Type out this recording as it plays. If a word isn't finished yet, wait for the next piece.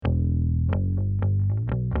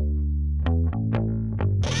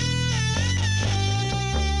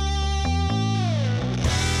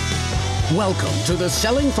Welcome to the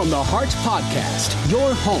Selling from the Heart podcast,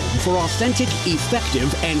 your home for authentic,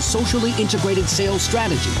 effective, and socially integrated sales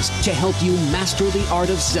strategies to help you master the art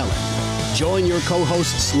of selling. Join your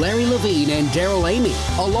co-hosts Larry Levine and Darryl Amy,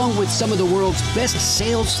 along with some of the world's best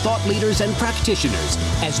sales thought leaders and practitioners,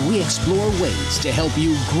 as we explore ways to help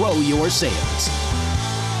you grow your sales.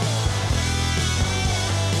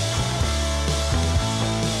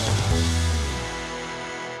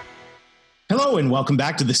 Hello and welcome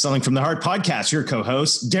back to the Selling from the Heart podcast. Your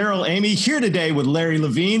co-host, Darryl Amy, here today with Larry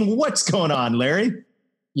Levine. What's going on, Larry?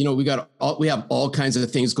 You know, we have all kinds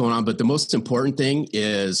of things going on, but the most important thing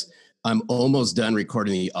is I'm almost done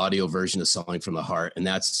recording the audio version of Selling from the Heart. And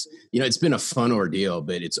that's, it's been a fun ordeal,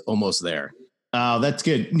 but it's almost there. Oh, that's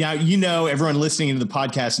good. Now, everyone listening to the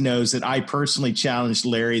podcast knows that I personally challenged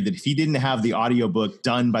Larry that if he didn't have the audiobook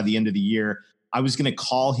done by the end of the year, I was going to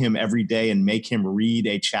call him every day and make him read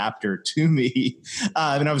a chapter to me.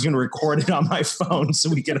 And I was going to record it on my phone so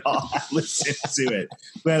we could all listen to it.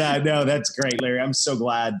 But no, that's great, Larry. I'm so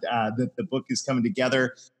glad that the book is coming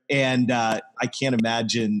together. And I can't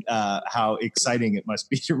imagine how exciting it must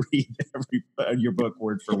be to read your book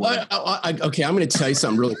word for word. Okay, I'm going to tell you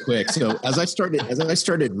something really quick. So as I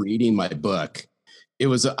started reading my book, it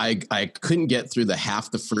was I couldn't get through half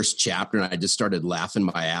the first chapter, and I just started laughing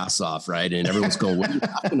my ass off, right? And everyone's going, "What are you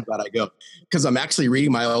laughing about?" I go, "Because I'm actually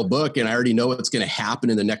reading my old book, and I already know what's going to happen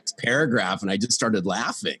in the next paragraph." And I just started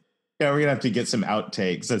laughing. Yeah, we're going to have to get some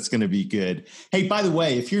outtakes. That's going to be good. Hey, by the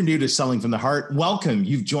way, if you're new to Selling from the Heart, welcome.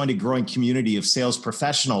 You've joined a growing community of sales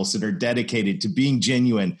professionals that are dedicated to being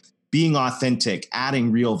genuine, being authentic,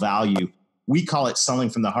 adding real value. We call it Selling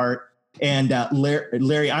from the Heart. And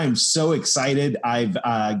Larry, I am so excited. I've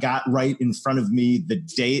got right in front of me the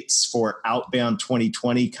dates for Outbound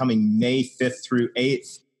 2020 coming May 5th through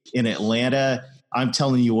 8th in Atlanta. I'm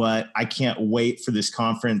telling you what, I can't wait for this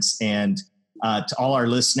conference. And to all our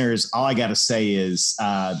listeners, all I got to say is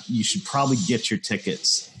you should probably get your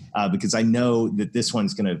tickets because I know that this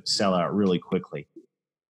one's going to sell out really quickly.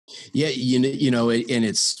 Yeah, and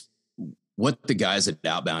it's what the guys at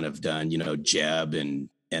Outbound have done, Jeb and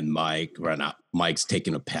Mike, well, not Mike's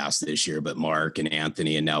taking a pass this year, but Mark and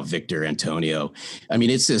Anthony and now Victor Antonio. I mean,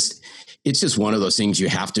 it's just one of those things you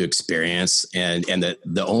have to experience. And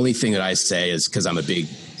the only thing that I say is because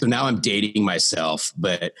so now I'm dating myself,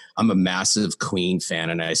 but I'm a massive Queen fan.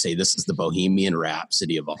 And I say, this is the Bohemian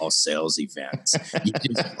Rhapsody of all sales events. You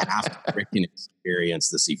just have to freaking experience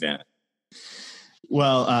this event.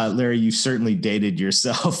 Well, Larry, you certainly dated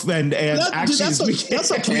yourself, and actually, that's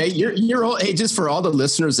okay. You're old. Hey, just for all the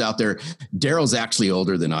listeners out there, Darryl's actually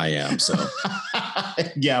older than I am. So,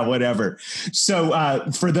 yeah, whatever. So,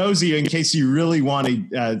 for those of you, in case you really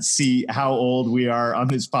want to see how old we are on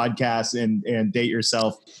this podcast and date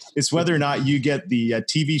yourself, it's whether or not you get the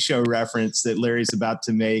TV show reference that Larry's about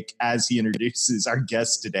to make as he introduces our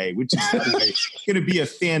guest today, which is going to be a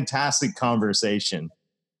fantastic conversation.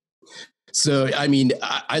 So, I mean,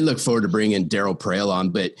 I look forward to bringing Darryl Praill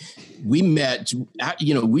on, but we met,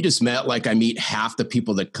 we just met like I meet half the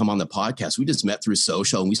people that come on the podcast. We just met through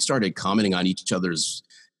social and we started commenting on each other's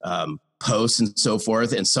posts and so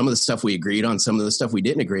forth. And some of the stuff we agreed on, some of the stuff we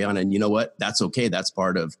didn't agree on. And you know what? That's okay. That's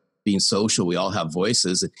part of being social. We all have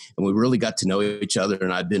voices and we really got to know each other.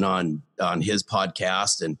 And I've been on his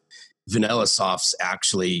podcast, and Vanilla Soft's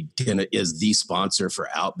actually is the sponsor for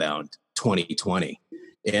Outbound 2020.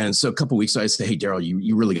 And so a couple of weeks ago, I said, hey, Darryl,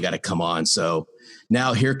 you really got to come on. So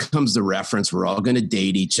now here comes the reference. We're all going to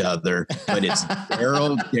date each other, but it's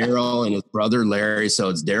Darryl, and his brother, Larry. So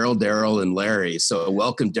it's Darryl, and Larry. So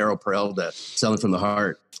welcome, Darryl Praill, to Selling from the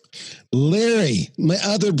Heart. Larry, my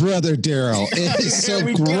other brother, Darryl. It is so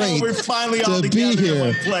great. We're finally all together in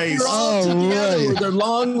one place. We're all together. Right. They're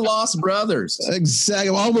long lost brothers. Exactly.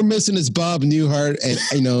 All we're missing is Bob Newhart and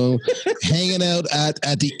hanging out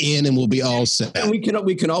at the inn, and we'll be all set. And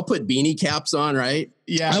we can all put beanie caps on, right?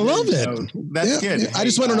 Yeah, I love it. That's good. I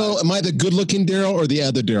just want to know, am I the good-looking Darryl or the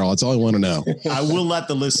other Darryl? That's all I want to know. I will let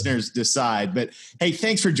the listeners decide. But hey,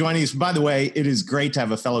 thanks for joining us. By the way, it is great to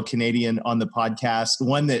have a fellow Canadian on the podcast,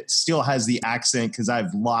 one that still has the accent because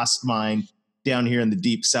I've lost mine down here in the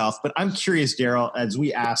deep South. But I'm curious, Darryl, as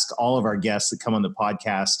we ask all of our guests that come on the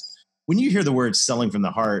podcast, when you hear the word selling from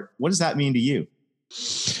the heart, what does that mean to you?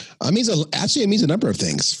 It means a number of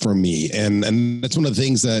things for me. And that's one of the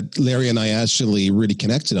things that Larry and I actually really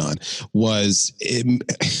connected on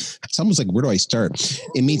it's almost like, where do I start?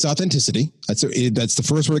 It means authenticity. That's the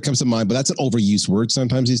first word that comes to mind, but that's an overused word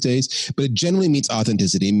sometimes these days, but it generally means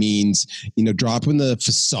authenticity. It means, dropping the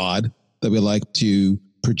facade that we like to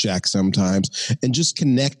project sometimes, and just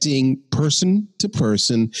connecting person to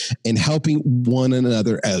person and helping one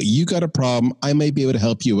another out. You got a problem, I may be able to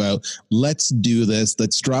help you out. Let's do this.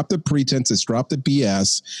 Let's drop the pretense. Let's drop the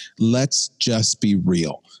BS. Let's just be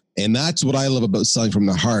real. And that's what I love about selling from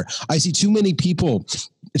the heart. I see too many people,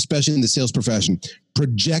 especially in the sales profession,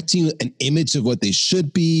 projecting an image of what they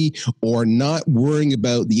should be, or not worrying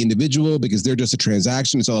about the individual because they're just a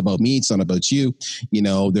transaction. It's all about me. It's not about you. You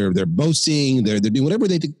know, they're boasting. They're doing whatever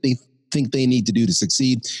they think they need to do to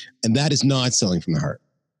succeed. And that is not selling from the heart.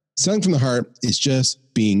 Selling from the heart is just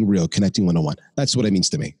being real, connecting one-on-one. That's what it means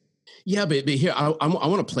to me. Yeah, but here, I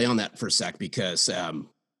want to play on that for a sec, because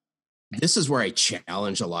this is where I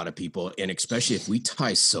challenge a lot of people, and especially if we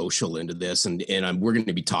tie social into this, and we're going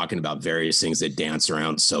to be talking about various things that dance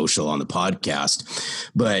around social on the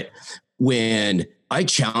podcast. But when I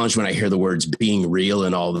challenge, when I hear the words being real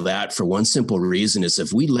and all of that, for one simple reason is,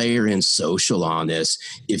 if we layer in social on this,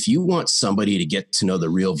 if you want somebody to get to know the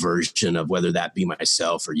real version of, whether that be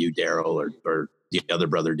myself or you, Darryl, or the other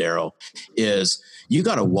brother, Darryl, is you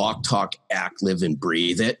got to walk, talk, act, live, and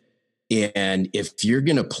breathe it. And if you're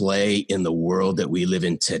going to play in the world that we live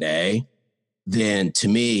in today, then to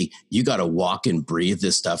me, you got to walk and breathe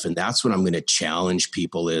this stuff. And that's what I'm going to challenge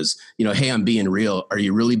people is, you know, hey, I'm being real. Are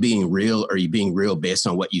you really being real? Or are you being real based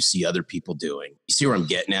on what you see other people doing? You see where I'm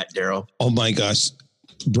getting at, Darryl? Oh my gosh,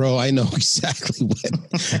 bro, I know exactly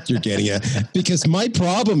what you're getting at, because my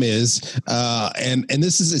problem is, and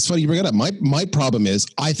this is, it's funny you bring it up. My problem is,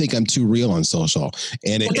 I think I'm too real on social,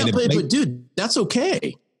 but dude, that's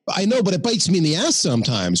okay. I know, but it bites me in the ass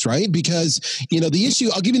sometimes, right? Because, you know, the issue,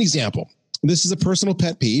 I'll give you an example. This is a personal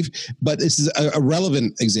pet peeve, but this is a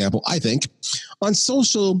relevant example, I think. On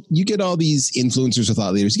social, you get all these influencers or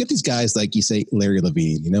thought leaders. You get these guys like, you say, Larry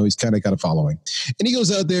Levine, you know, he's kind of got a following. And he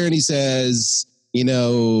goes out there and he says, you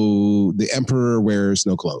know, the emperor wears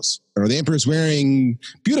no clothes, or the emperor's wearing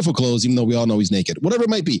beautiful clothes, even though we all know he's naked, whatever it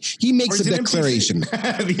might be. He makes a declaration.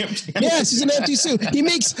 Yes, he's an empty suit.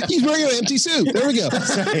 He's wearing an empty suit. There we go.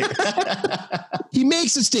 He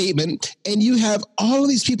makes a statement, and you have all of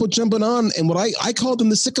these people jumping on, and what I call them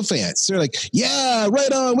the sycophants. They're like, yeah,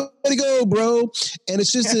 right on, way to go, bro. And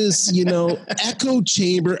it's just this, you know, echo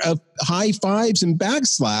chamber of high fives and back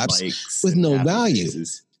slaps with no value.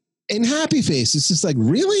 And happy face. It's just like,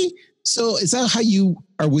 really? So is that how you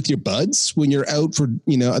are with your buds when you're out for,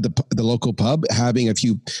 you know, at the local pub having a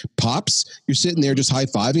few pops? You're sitting there just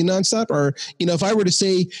high-fiving nonstop? Or, you know, if I were to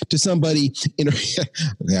say to somebody, you know,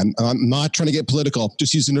 I'm not trying to get political,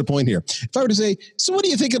 just using their point here. If I were to say, so what do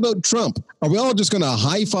you think about Trump? Are we all just going to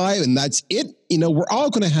high-five and that's it? You know, we're all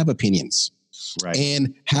going to have opinions. Right.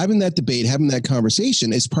 And having that debate, having that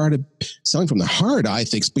conversation is part of selling from the heart, I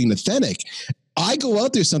think, being authentic. I go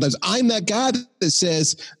out there sometimes. I'm that guy that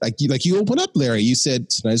says, like you open up, Larry. You said,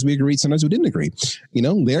 sometimes we agreed, sometimes we didn't agree. You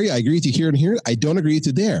know, Larry, I agree with you here and here. I don't agree with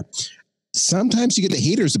you there. Sometimes you get the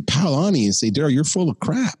haters to pile on you and say, Darryl, you're full of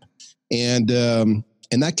crap. And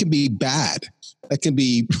that can be bad. That can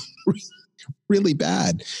be really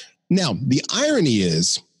bad. Now, the irony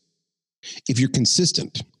is, if you're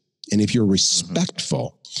consistent and if you're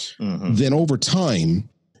respectful, then over time,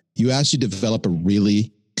 you actually develop a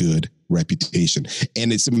really good reputation.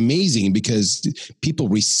 And it's amazing because people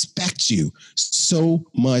respect you so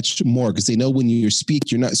much more because they know when you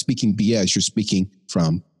speak, you're not speaking BS, you're speaking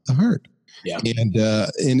from the heart. Yeah.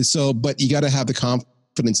 And so, but you got to have the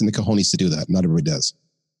confidence and the cojones to do that. Not everybody does.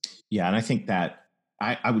 Yeah. And I think that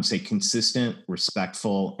I would say consistent,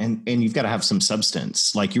 respectful, and you've got to have some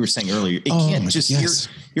substance. Like you were saying earlier, it can't just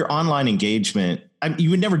your online engagement. You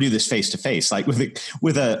would never do this face to face, like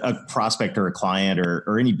with a prospect or a client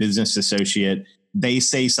or any business associate. They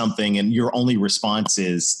say something, and your only response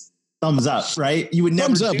is thumbs up, right? You would never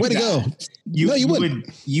thumbs up. Way to go!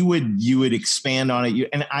 You would expand on it.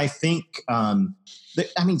 And I think,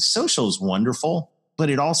 social is wonderful, but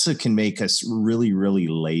it also can make us really, really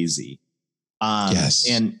lazy. Yes.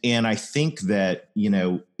 And I think that, you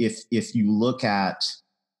know, if you look at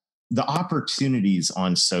the opportunities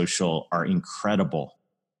on social are incredible,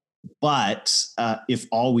 but if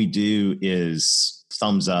all we do is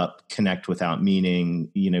thumbs up, connect without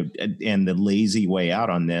meaning, you know, and the lazy way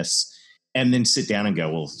out on this, and then sit down and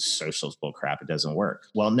go, well, social's bull crap. It doesn't work.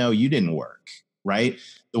 Well, no, you didn't work, right?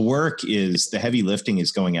 The work is the heavy lifting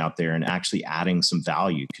is going out there and actually adding some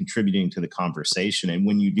value, contributing to the conversation. And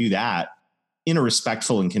when you do that, in a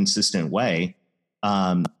respectful and consistent way,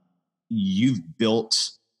 you've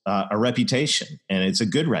built a reputation, and it's a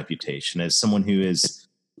good reputation as someone who is,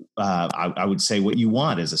 I would say, what you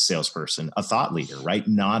want as a salesperson, a thought leader, right?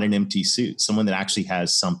 Not an empty suit, someone that actually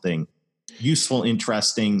has something useful,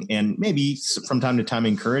 interesting, and maybe from time to time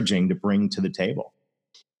encouraging to bring to the table.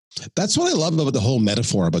 That's what I love about the whole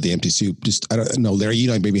metaphor about the empty soup. I don't know, Larry,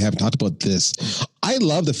 you and I maybe haven't talked about this. I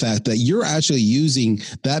love the fact that you're actually using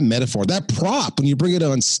that metaphor, that prop, when you bring it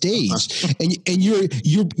on stage, and you're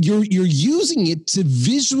using it to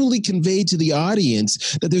visually convey to the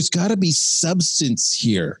audience that there's got to be substance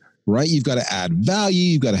here. Right? You've got to add value.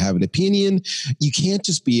 You've got to have an opinion. You can't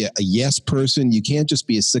just be a yes person. You can't just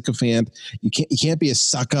be a sycophant. You can't be a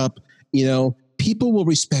suck up. People will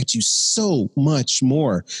respect you so much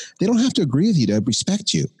more. They don't have to agree with you to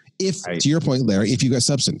respect you. If, to your point, Larry, if you've got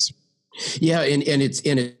substance. Yeah. And it's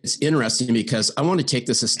interesting because I want to take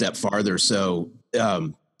this a step farther. So,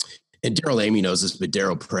 and Darryl Amy knows this, but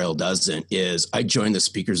Praill doesn't, is I joined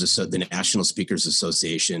the National Speakers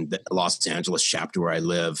Association, the Los Angeles chapter where I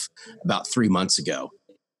live, about 3 months ago,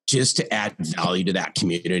 just to add value to that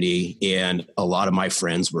community. And a lot of my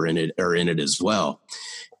friends are in it as well.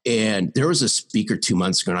 And there was a speaker 2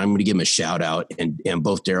 months ago, and I'm going to give him a shout out. And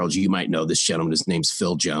both Darryl, you might know this gentleman. His name's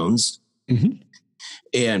Phil Jones. Mm-hmm.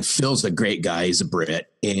 And Phil's a great guy. He's a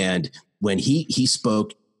Brit. And when he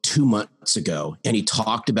spoke 2 months ago, and he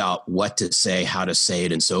talked about what to say, how to say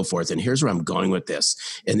it, and so forth. And here's where I'm going with this.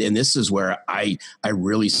 And this is where I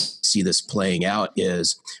really see this playing out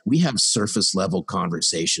is we have surface level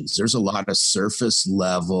conversations. There's a lot of surface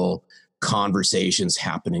level conversations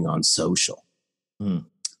happening on social.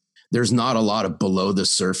 There's not a lot of below the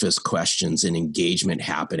surface questions and engagement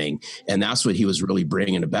happening. And that's what he was really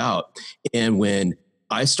bringing about. And when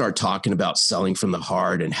I start talking about selling from the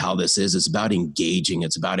heart and how this is, it's about engaging,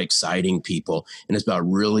 it's about exciting people, and it's about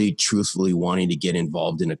really truthfully wanting to get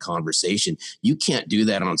involved in a conversation. You can't do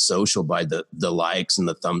that on social by the likes and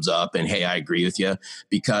the thumbs up and, hey, I agree with you,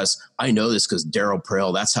 because I know this because Darryl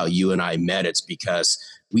Praill, that's how you and I met. It's because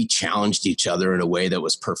we challenged each other in a way that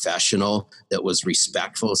was professional, that was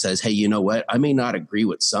respectful. It says, hey, you know what? I may not agree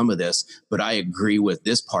with some of this, but I agree with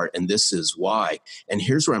this part, and this is why. And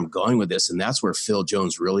here's where I'm going with this, and that's where Phil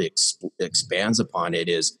Jones really expands upon it,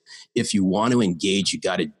 is if you want to engage, you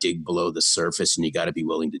got to dig below the surface, and you got to be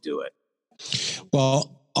willing to do it.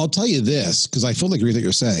 Well, I'll tell you this, because I fully agree with what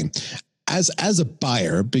you're saying. As a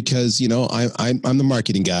buyer, because I'm the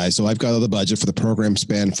marketing guy, so I've got all the budget for the program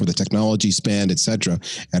spend, for the technology spend, et cetera,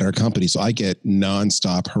 at our company. So I get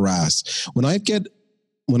nonstop harassed. When I get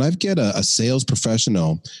a sales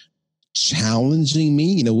professional challenging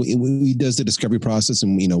me, he does the discovery process,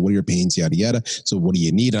 and what are your pains, yada yada. So what do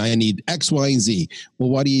you need? I need X, Y, and Z. Well,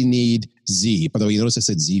 why do you need Z? By the way, you notice I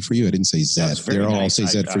said Z for you. I didn't say Z. They're all say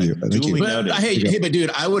Z for you. But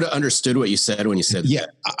dude, I would have understood what you said when you said yeah.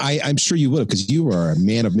 I'm sure you would have, because you are a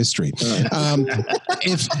man of mystery.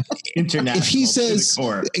 If he says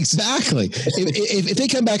exactly, if they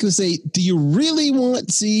come back and say, "Do you really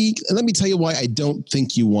want Z?" Let me tell you why I don't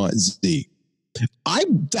think you want Z.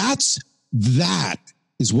 That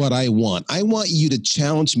is what I want. I want you to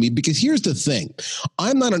challenge me, because here's the thing.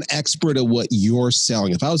 I'm not an expert at what you're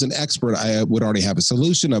selling. If I was an expert, I would already have a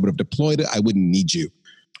solution. I would have deployed it. I wouldn't need you.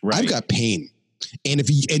 Right. I've got pain. And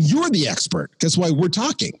you're the expert, that's why we're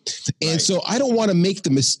talking. And so I don't want to make the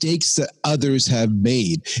mistakes that others have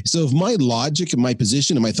made. So if my logic and my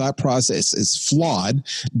position and my thought process is flawed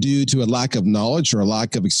due to a lack of knowledge or a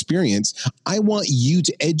lack of experience, I want you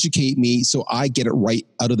to educate me so I get it right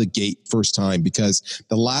out of the gate first time, because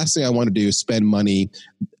the last thing I want to do is spend money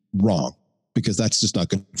wrong, because that's just not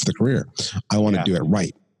good for the career. I want to do it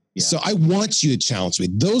right. Yeah. So I want you to challenge me.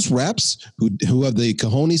 Those reps who have the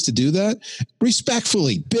cojones to do that,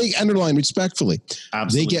 respectfully, big underline, respectfully,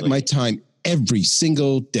 absolutely, they get my time every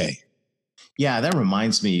single day. Yeah, that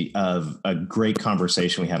reminds me of a great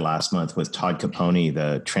conversation we had last month with Todd Capone,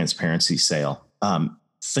 the transparency sale.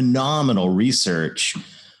 Phenomenal research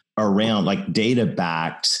around, like, data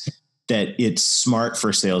backed, that it's smart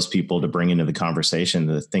for salespeople to bring into the conversation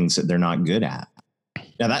the things that they're not good at.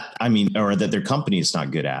 Now or that their company is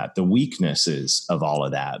not good at, the weaknesses of all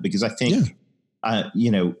of that. Because I think,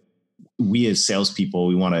 we as salespeople,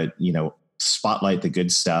 we want to, spotlight the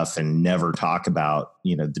good stuff and never talk about,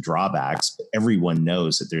 the drawbacks. But everyone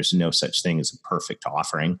knows that there's no such thing as a perfect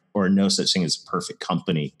offering, or no such thing as a perfect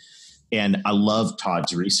company. And I love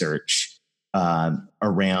Todd's research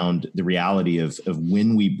around the reality of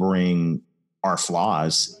when we bring our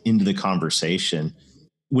flaws into the conversation,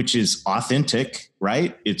 which is authentic,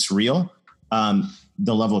 right? It's real.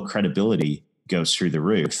 The level of credibility goes through the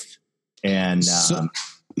roof. And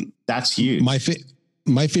that's huge.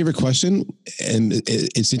 My favorite question, and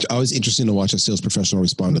it's always interesting to watch a sales professional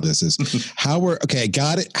respond to this, is I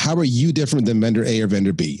got it. How are you different than vendor A or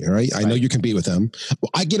vendor B? All right. I know you compete with them.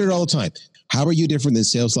 Well, I get it all the time. How are you different than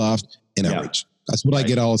SalesLoft and outrage. That's what I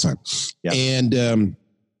get all the time. Yeah.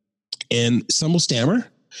 And some will stammer,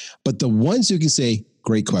 but the ones who can say,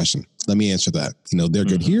 great question, let me answer that. They're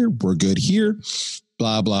good here. We're good here.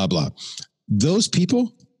 Blah, blah, blah. Those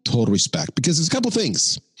people, total respect, because there's a couple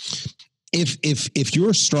things. If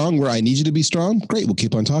you're strong where I need you to be strong, great, we'll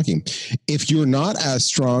keep on talking. If you're not as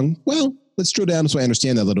strong, well, let's drill down so I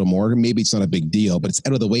understand that a little more. Maybe it's not a big deal, but it's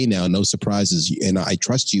out of the way now. No surprises. And I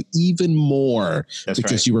trust you even more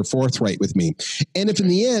because you were forthright with me. And if in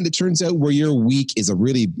the end, it turns out where you're weak is a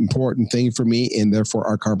really important thing for me, and therefore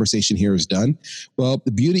our conversation here is done. Well,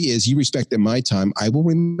 the beauty is you respected my time. I will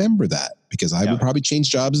remember that because I will probably change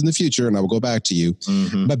jobs in the future and I will go back to you.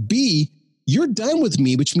 Mm-hmm. But B, you're done with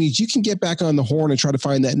me, which means you can get back on the horn and try to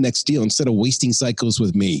find that next deal instead of wasting cycles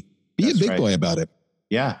with me. Be a big boy about it.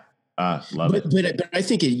 Yeah. Love it. But I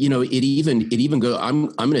think it even go. I'm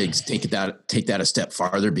going to take that a step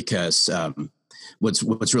farther because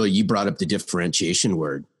what's really, you brought up the differentiation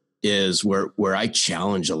word, is where I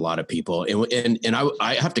challenge a lot of people, and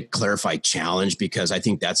I have to clarify challenge because I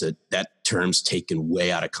think that term's taken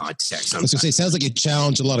way out of context. I was going to say, it sounds like you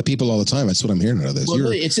challenge a lot of people all the time. That's what I'm hearing out of this.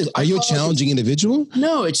 Well, are you a challenging individual?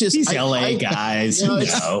 No, it's just these LA guys.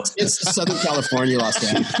 It's Southern California, Los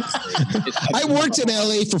Angeles. I worked in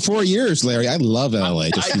LA for 4 years, Larry. I love LA.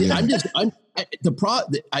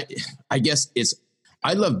 I guess it's.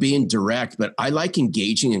 I love being direct, but I like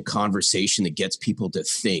engaging in conversation that gets people to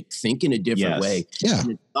think in a different way. Yeah.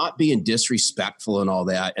 And not being disrespectful and all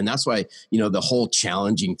that. And that's why, the whole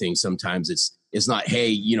challenging thing sometimes it's not,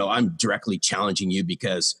 hey, I'm directly challenging you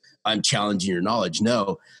because I'm challenging your knowledge.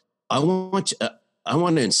 No, I want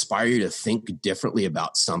to inspire you to think differently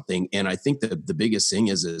about something. And I think that the biggest thing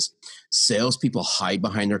is salespeople hide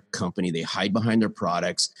behind their company. They hide behind their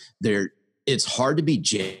products. It's hard to be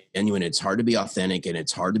genuine. It's hard to be authentic, and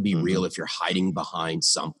it's hard to be real if you're hiding behind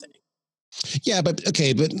something. Yeah, but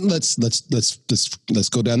let's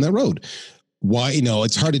go down that road. Why?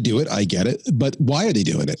 It's hard to do it. I get it, but why are they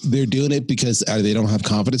doing it? They're doing it because either they don't have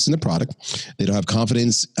confidence in the product, they don't have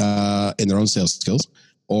confidence in their own sales skills,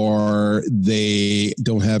 or they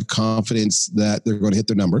don't have confidence that they're going to hit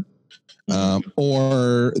their number,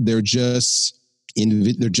 or they're just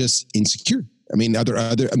insecure. I mean, I'm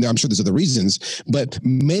sure there's other reasons, but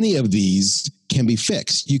many of these can be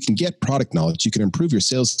fixed. You can get product knowledge, you can improve your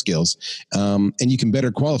sales skills, and you can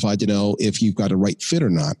better qualify to know if you've got a right fit or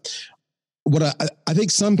not. What I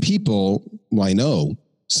think I know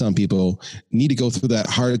some people need to go through that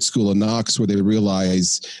hard school of knocks where they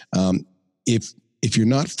realize if you're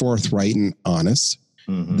not forthright and honest,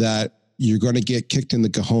 that you're going to get kicked in the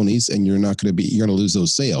cojones and you're going to lose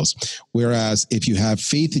those sales. Whereas if you have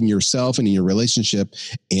faith in yourself and in your relationship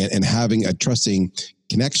and having a trusting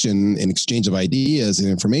connection and exchange of ideas and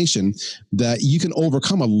information, that you can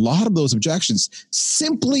overcome a lot of those objections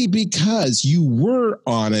simply because you were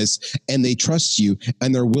honest and they trust you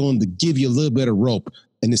and they're willing to give you a little bit of rope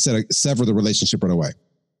and instead of sever the relationship right away.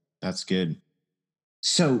 That's good.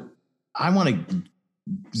 So I want to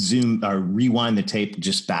rewind the tape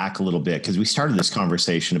just back a little bit, because we started this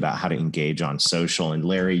conversation about how to engage on social. And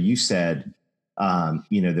Larry, you said,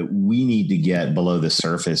 that we need to get below the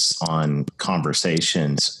surface on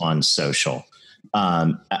conversations on social.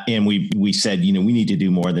 And we said, we need to do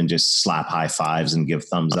more than just slap high fives and give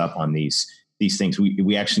thumbs up on these things.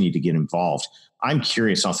 We actually need to get involved. I'm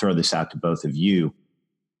curious. I'll throw this out to both of you.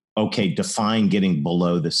 Okay, define getting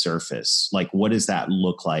below the surface. Like, what does that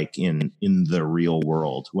look like in the real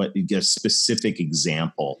world? What a specific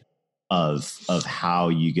example of how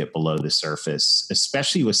you get below the surface,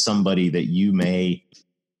 especially with somebody that you may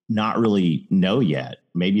not really know yet.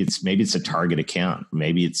 Maybe it's a target account.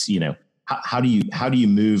 Maybe it's, how do you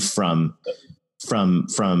move from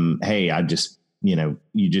hey, I just,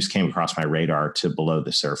 you just came across my radar to below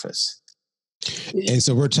the surface. And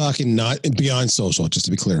so we're talking not beyond social, just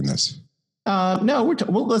to be clear on this. No,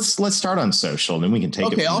 let's start on social, and then we can take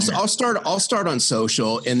it. Okay, I'll start on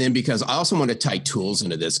social, and then because I also want to tie tools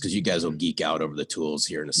into this because you guys will geek out over the tools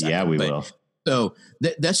here in a second. Yeah, we will. So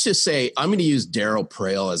let's just say I'm going to use Darryl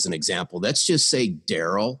Praill as an example. Let's just say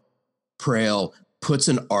Darryl Praill puts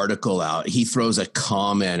an article out. He throws a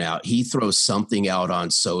comment out. He throws something out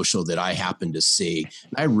on social that I happen to see.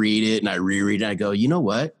 I read it and I reread it. And I go, you know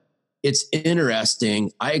what? It's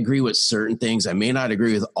interesting. I agree with certain things. I may not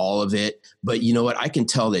agree with all of it, but you know what? I can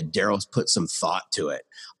tell that Darryl's put some thought to it.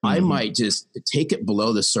 I might just take it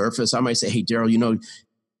below the surface. I might say, hey, Darryl,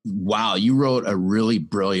 wow, you wrote a really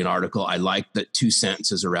brilliant article. I like the 2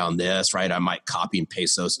 sentences around this, right? I might copy and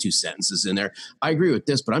paste those 2 sentences in there. I agree with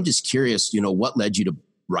this, but I'm just curious, what led you to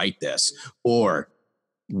write this? Or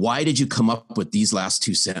why did you come up with these last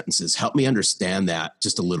two sentences? Help me understand that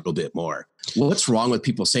just a little bit more. What's wrong with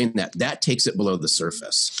people saying that? That takes it below the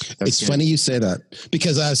surface. It's funny you say that,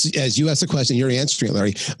 because as you ask the question, you're answering it,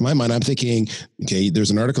 Larry. In my mind, I'm thinking, okay, there's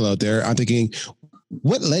an article out there. I'm thinking,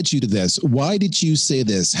 what led you to this? Why did you say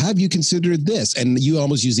this? Have you considered this? And you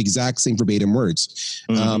almost use the exact same verbatim words.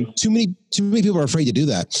 Too many people are afraid to do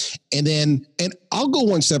that. And I'll go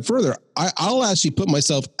one step further. I'll actually put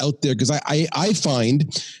myself out there, because I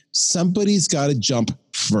find somebody's got to jump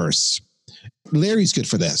first. Larry's good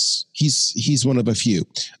for this. He's one of a few.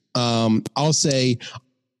 I'll say,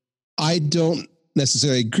 I don't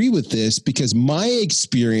necessarily agree with this because my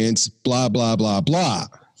experience, blah, blah, blah, blah.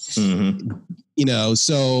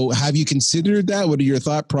 So have you considered that? What are your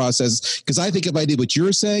thought process? Because I think if I did what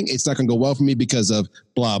you're saying, it's not going to go well for me because of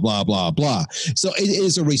blah, blah, blah, blah. So it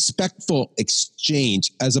is a respectful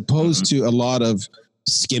exchange as opposed to a lot of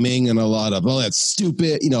skimming and a lot of, that's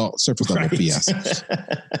stupid, surface level BS.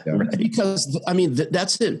 Right. Because, I mean,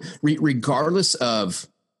 that's it. Regardless of,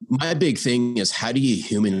 my big thing is, how do you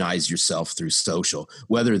humanize yourself through social,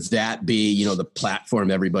 whether that be, the platform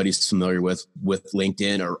everybody's familiar with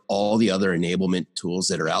LinkedIn, or all the other enablement tools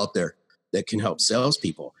that are out there that can help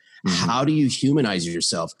salespeople. How do you humanize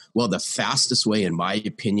yourself? Well, the fastest way, in my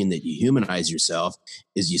opinion, that you humanize yourself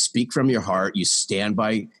is you speak from your heart. You stand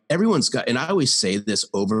by. Everyone's got, and I always say this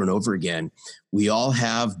over and over again, we all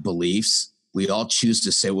have beliefs. We all choose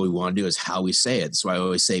to say what we want to do, is how we say it. So I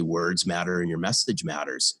always say words matter and your message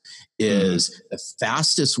matters. Is the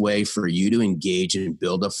fastest way for you to engage and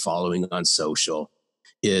build a following on social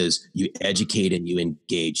is you educate and you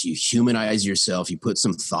engage. You humanize yourself. You put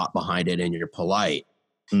some thought behind it, and you're polite.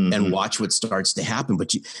 And watch what starts to happen.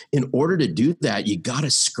 But in order to do that, you got to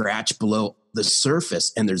scratch below the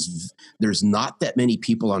surface. And there's not that many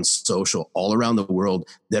people on social all around the world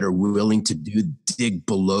that are willing to dig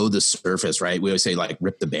below the surface, right? We always say, like,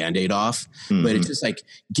 rip the Band-Aid off, but it's just like,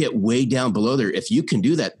 get way down below there. If you can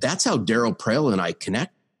do that, that's how Darryl, Praill, and I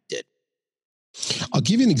connected. I'll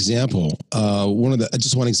give you an example.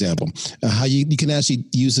 Just one example, how you can actually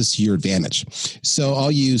use this to your advantage. So I'll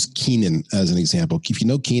use Keenan as an example. If you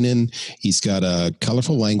know Keenan, he's got a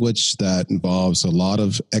colorful language that involves a lot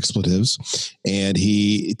of expletives, and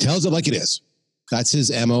he tells it like it is. That's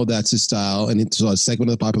his MO. That's his style. And it's a segment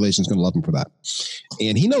of the population is going to love him for that.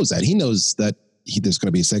 And he knows that. He knows that there's going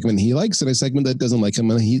to be a segment he likes and a segment that doesn't like him.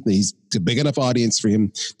 And he's a big enough audience for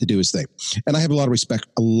him to do his thing. And I have a lot of respect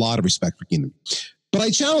for Keenan. But I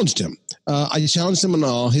challenged him. On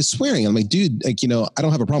all his swearing. I'm like, dude, I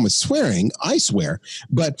don't have a problem with swearing. I swear.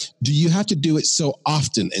 But do you have to do it so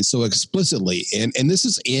often and so explicitly? And this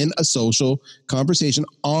is in a social conversation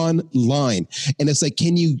online. And it's like,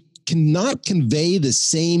 cannot convey the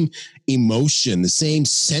same emotion, the same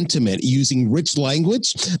sentiment using rich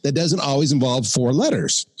language that doesn't always involve 4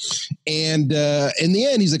 letters. And in the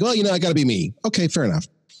end, he's like, I got to be me. Okay, fair enough.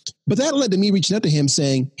 But that led to me reaching out to him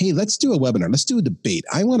saying, hey, let's do a webinar. Let's do a debate.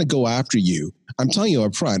 I want to go after you. I'm telling you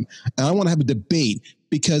up front, and I want to have a debate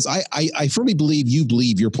because I firmly believe you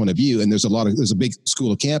believe your point of view. And there's a big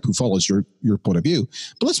school of camp who follows your point of view.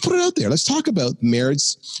 But let's put it out there. Let's talk about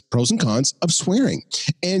merits, pros and cons of swearing.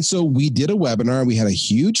 And so we did a webinar. We had a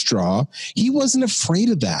huge draw. He wasn't afraid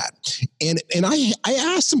of that. And I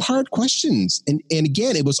asked some hard questions. And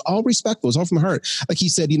again, it was all respectful. It was all from the heart. Like he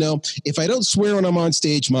said, if I don't swear when I'm on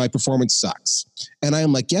stage, my performance sucks. And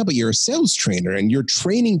I'm like, yeah, but you're a sales trainer and you're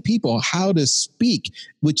training people how to speak,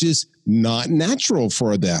 which is not natural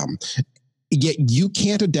for them. Yet you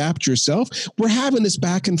can't adapt yourself. We're having this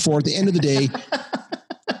back and forth. At the end of the day,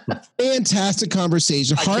 fantastic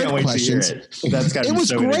conversation, hard questions. That's got to be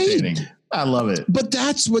so great. I love it. But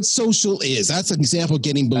that's what social is. That's an example of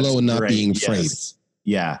getting below and not being afraid. Yes.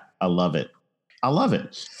 Yeah, I love it.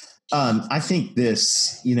 I think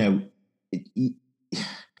this,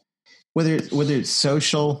 whether it's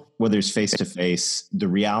social, whether it's face-to-face, the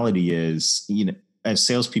reality is, as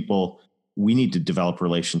salespeople, we need to develop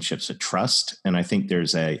relationships of trust. And I think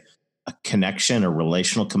there's a connection, a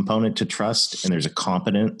relational component to trust. And there's a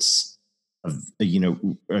competence of,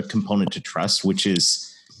 a component to trust, which is,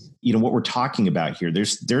 what we're talking about here.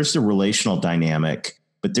 There's the relational dynamic,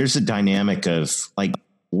 but there's a dynamic of like,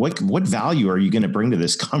 what value are you going to bring to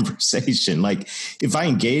this conversation? Like, if I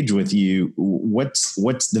engage with you,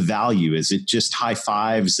 what's the value? Is it just high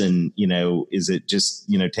fives and, is it just,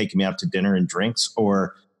 taking me out to dinner and drinks?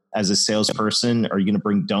 Or as a salesperson, are you going to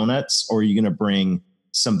bring donuts or are you going to bring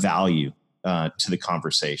some value to the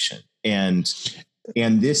conversation? And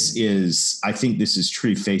this is, I think this is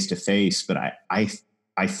true face to face, but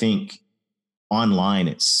I think online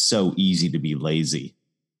it's so easy to be lazy.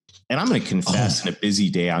 And I'm going to confess, in a busy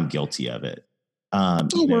day, I'm guilty of it.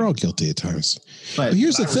 We're all guilty at times. But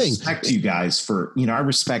here's the thing. I respect you guys for, I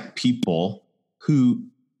respect people who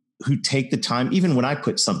take the time. Even when I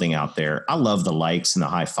put something out there, I love the likes and the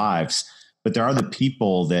high fives, but there are the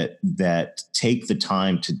people that take the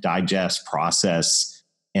time to digest, process,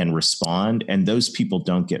 and respond. And those people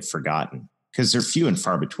don't get forgotten because they're few and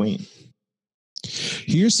far between.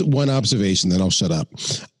 Here's one observation, then I'll shut up.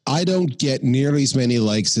 I don't get nearly as many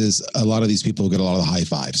likes as a lot of these people who get a lot of high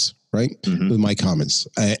fives, right? Mm-hmm. With my comments.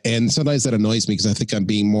 And sometimes that annoys me because I think I'm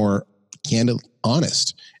being more candid,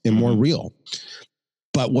 honest, and more real.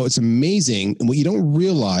 But what's amazing, and what you don't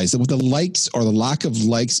realize, that what the likes or the lack of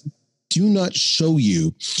likes do not show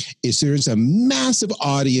you, is there's a massive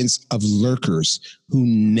audience of lurkers who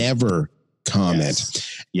never comment.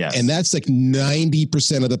 Yes. And that's like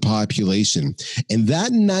 90% of the population. And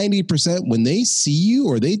that 90%, when they see you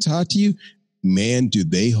or they talk to you, man, do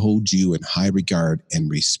they hold you in high regard and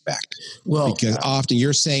respect. Well, because often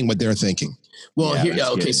you're saying what they're thinking. Well,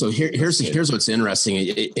 so here's what's interesting.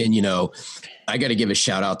 And I got to give a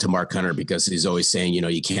shout out to Mark Hunter because he's always saying,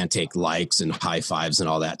 you can't take likes and high fives and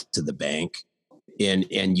all that to the bank.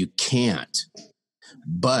 And you can't,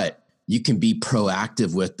 but you can be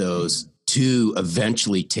proactive with those to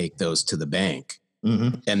eventually take those to the bank.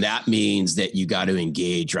 Mm-hmm. And that means that you got to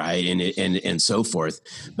engage, right? And so forth.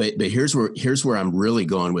 But here's where I'm really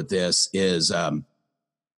going with this is,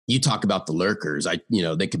 you talk about the lurkers.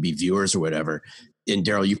 They could be viewers or whatever. And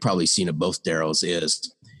Darryl, you've probably seen it, both Darryls,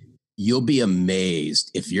 is you'll be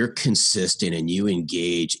amazed if you're consistent and you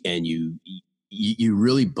engage and you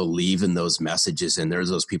really believe in those messages. And there's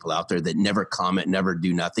those people out there that never comment, never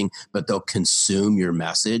do nothing, but they'll consume your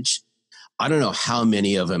message. I don't know how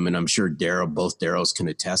many of them, and I'm sure both Darryls can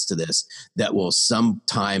attest to this, that will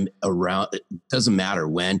sometime around, it doesn't matter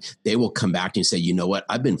when, they will come back to you and say, you know what,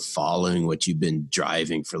 I've been following what you've been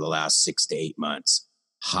driving for the last 6 to 8 months.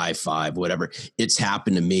 High five, whatever. It's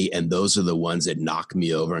happened to me. And those are the ones that knock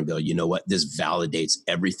me over and go, you know what, this validates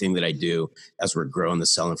everything that I do as we're growing the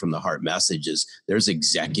Selling from the Heart messages. There's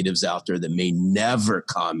executives out there that may never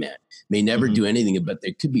comment, may never do anything, but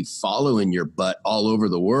they could be following your butt all over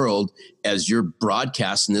the world as you're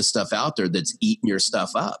broadcasting this stuff out there that's eating your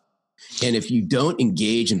stuff up. And if you don't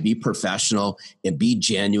engage and be professional and be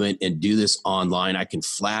genuine and do this online, I can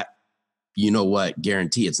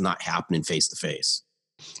guarantee it's not happening face to face.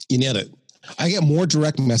 You nailed it. I get more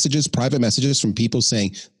direct messages, private messages from people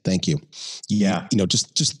saying, thank you. Yeah.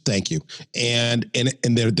 Just thank you. And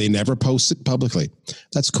they never post it publicly.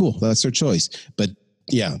 That's cool. That's their choice. But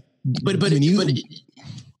yeah. But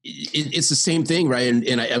it's the same thing, right?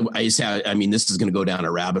 And I just have, this is going to go down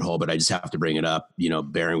a rabbit hole, but I just have to bring it up,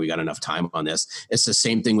 bearing we got enough time on this. It's the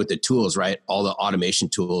same thing with the tools, right? All the automation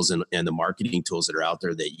tools and the marketing tools that are out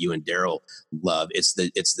there that you and Darryl love. It's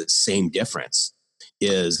the same difference.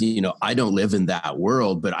 Is, I don't live in that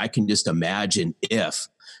world, but I can just imagine if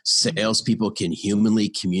salespeople can humanly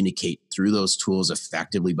communicate through those tools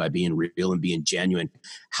effectively by being real and being genuine,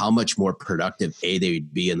 how much more productive they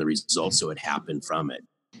would be and the results that would happen from it.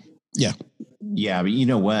 Yeah. Yeah. But you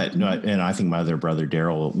know what? And I think my other brother,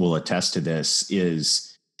 Darryl, will attest to this,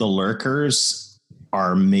 is the lurkers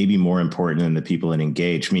are maybe more important than the people that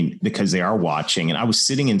engage. Because they are watching. And I was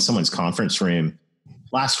sitting in someone's conference room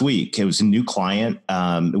last week. It was a new client.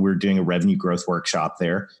 We were doing a revenue growth workshop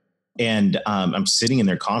there. And I'm sitting in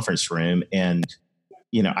their conference room and,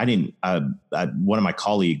 one of my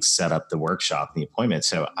colleagues set up the workshop and the appointment.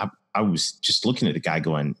 So I was just looking at the guy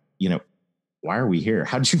going, why are we here?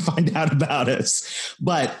 How did you find out about us?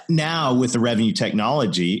 But now with the revenue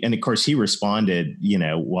technology, and of course he responded,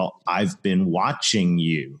 well, I've been watching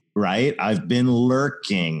you, right? I've been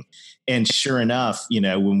lurking. And sure enough,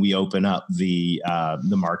 when we open up the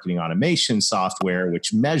marketing automation software,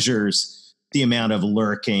 which measures the amount of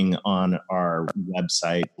lurking on our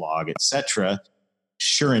website, blog, et cetera,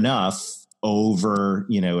 sure enough, over,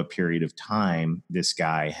 a period of time, this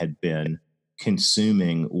guy had been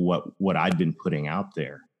consuming what I'd been putting out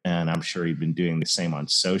there. And I'm sure he'd been doing the same on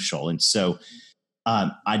social. And so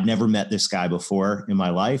I'd never met this guy before in my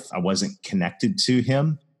life. I wasn't connected to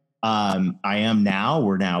him. I am now.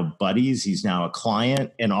 We're now buddies. He's now a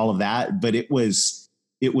client and all of that. But it was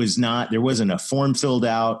not. There wasn't a form filled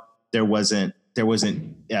out. There wasn't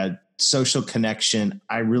a social connection.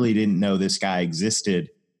 I really didn't know this guy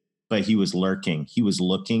existed, but he was lurking. He was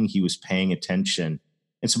looking. He was paying attention.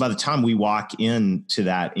 And so by the time we walk into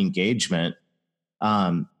that engagement,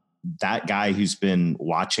 that guy who's been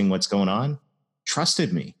watching what's going on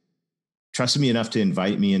trusted me enough to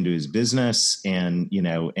invite me into his business. And,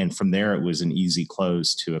 and from there, it was an easy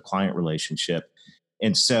close to a client relationship.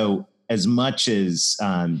 And so as much as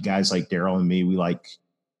guys like Darryl and me, we like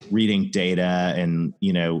reading data and,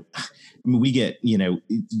 we get,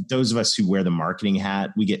 those of us who wear the marketing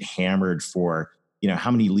hat, we get hammered for,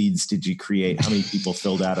 how many leads did you create? How many people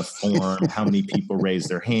filled out a form? How many people raised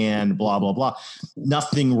their hand? Blah, blah, blah.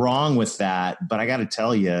 Nothing wrong with that. But I got to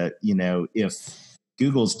tell you, if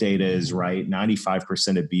Google's data is right,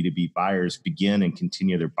 95% of B2B buyers begin and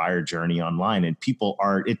continue their buyer journey online. And people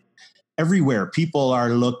are everywhere. People are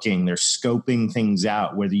looking, they're scoping things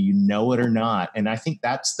out, whether you know it or not. And I think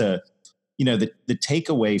that's the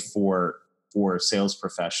takeaway for sales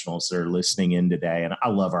professionals that are listening in today. And I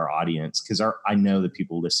love our audience because I know that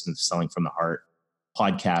people listening to Selling from the Heart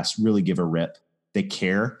podcast really give a rip. They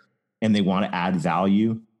care and they want to add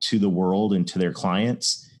value to the world and to their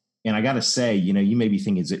clients. And I got to say, you may be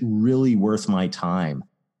thinking, is it really worth my time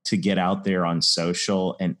to get out there on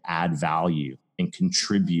social and add value and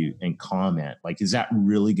contribute and comment? Like, is that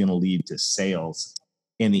really going to lead to sales?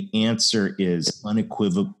 And the answer is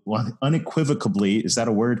unequivocally, is that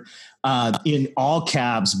a word? In all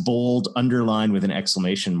caps, bold, underlined with an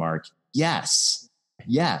exclamation mark. Yes.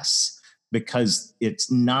 Because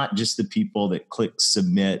it's not just the people that click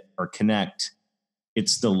submit or connect.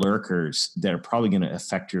 It's the lurkers that are probably going to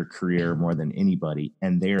affect your career more than anybody.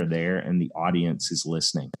 And they're there and the audience is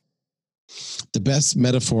listening. The best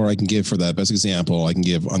metaphor I can give for that, best example I can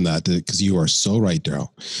give on that, because you are so right, Darryl,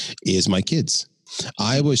 is my kids.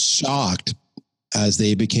 I was shocked as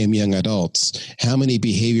they became young adults, how many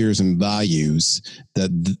behaviors and values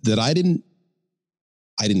that I didn't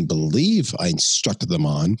believe I instructed them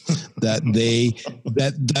on, that they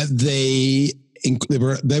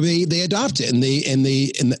adopt it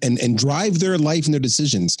and drive their life and their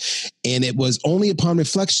decisions. And it was only upon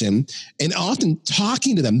reflection and often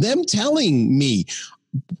talking to them telling me,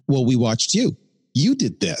 well, we watched you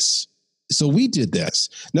did this, so we did this.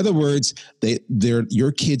 In other words,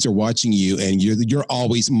 your kids are watching you, and you're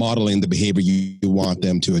always modeling the behavior you want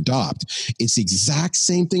them to adopt. It's the exact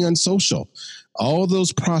same thing on social. All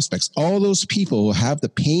those prospects, all those people who have the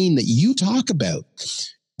pain that you talk about,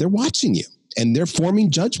 they're watching you. And they're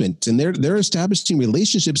forming judgment, and they're establishing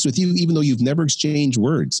relationships with you, even though you've never exchanged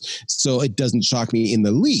words. So it doesn't shock me in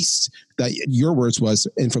the least that your words was,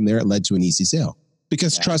 and from there it led to an easy sale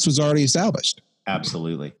because trust was already established.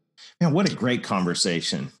 Absolutely. Man, what a great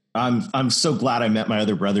conversation. I'm so glad I met my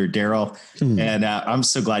other brother, Darryl, and I'm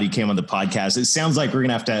so glad he came on the podcast. It sounds like we're going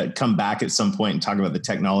to have to come back at some point and talk about the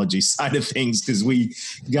technology side of things because we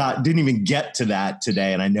didn't even get to that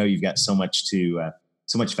today. And I know you've got so much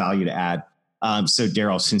value to add. So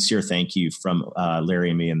Darryl, sincere thank you from Larry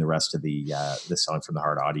and me and the rest of the Selling from the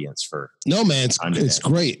Heart audience for. No, man, it's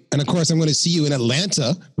great. And of course, I'm going to see you in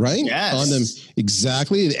Atlanta, right? Yes. On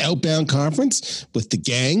the Outbound conference with the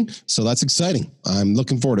gang. So that's exciting. I'm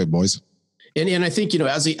looking forward to it, boys. And I think,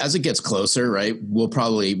 as it gets closer, right, we'll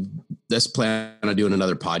probably plan on doing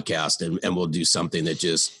another podcast and we'll do something that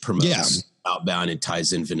just promotes Outbound and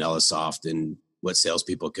ties in VanillaSoft and what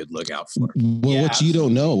salespeople could look out for. Well, what you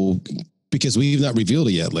don't know, because we've not revealed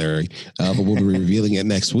it yet, Larry, but we'll be revealing it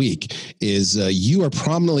next week, is you are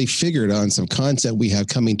prominently figured on some content we have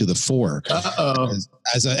coming to the fore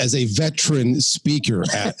as a veteran speaker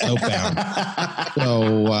at Outbound.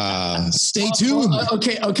 So stay tuned.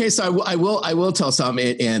 Okay. So I will tell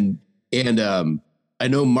something, and I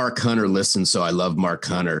know Mark Hunter listens, so I love Mark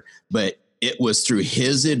Hunter, but it was through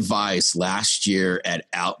his advice last year at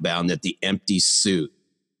Outbound that the empty suit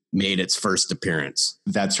made its first appearance.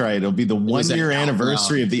 That's right. It'll be the 1 year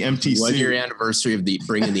anniversary of the empty suit. 1 year anniversary of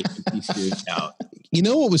bringing the empty suit out. You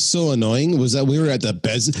know what was so annoying was that we were at the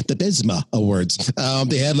BESMA Awards.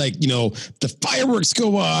 They had the fireworks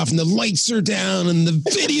go off and the lights are down and the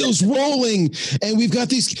video's rolling. And we've got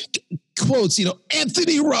these quotes,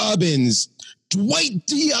 Anthony Robbins, Dwight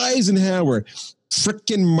D. Eisenhower,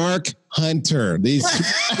 frickin' Mark Hunter. These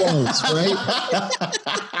quotes, right?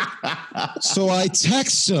 So I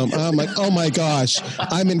text him. I'm like, oh my gosh,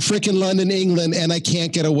 I'm in frickin' London, England, and I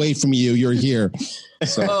can't get away from you. You're here.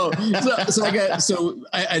 So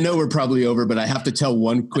I know we're probably over, but I have to tell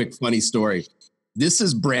one quick funny story. This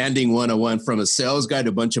is branding 101 from a sales guy to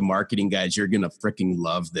a bunch of marketing guys. You're going to fricking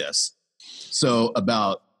love this. So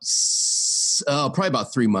probably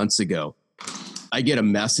about 3 months ago, I get a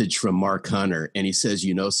message from Mark Hunter and he says,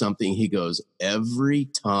 you know something? He goes, every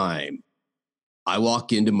time I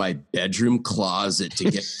walk into my bedroom closet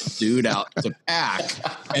to get food out to pack,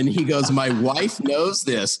 and he goes, my wife knows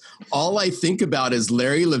this. All I think about is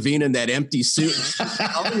Larry Levine in that empty suit. She's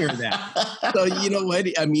telling her that. So you know what?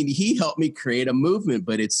 I mean, he helped me create a movement,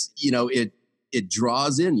 but it's, it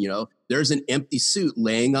draws in, there's an empty suit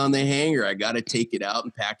laying on the hanger. I got to take it out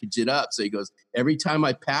and package it up. So he goes, every time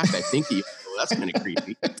I pack, I think well, that's kind of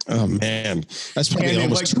creepy. Oh man, that's probably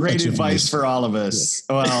almost great advice for all of us.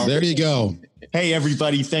 Well, there you go. Hey,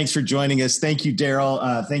 everybody. Thanks for joining us. Thank you,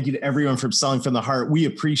 Darryl. Thank you to everyone from Selling from the Heart. We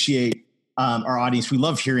appreciate our audience. We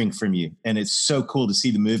love hearing from you, and it's so cool to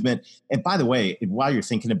see the movement. And by the way, while you're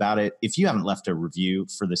thinking about it, if you haven't left a review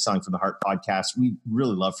for the Selling from the Heart podcast, we'd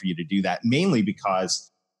really love for you to do that, mainly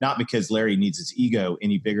not because Larry needs his ego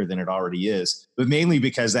any bigger than it already is, but mainly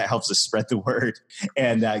because that helps us spread the word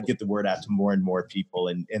and get the word out to more and more people.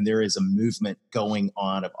 And there is a movement going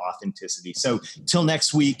on of authenticity. So till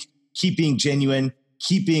next week, keep being genuine,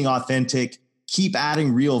 keep being authentic, keep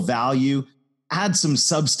adding real value, add some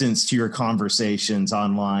substance to your conversations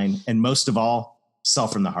online, and most of all, sell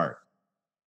from the heart.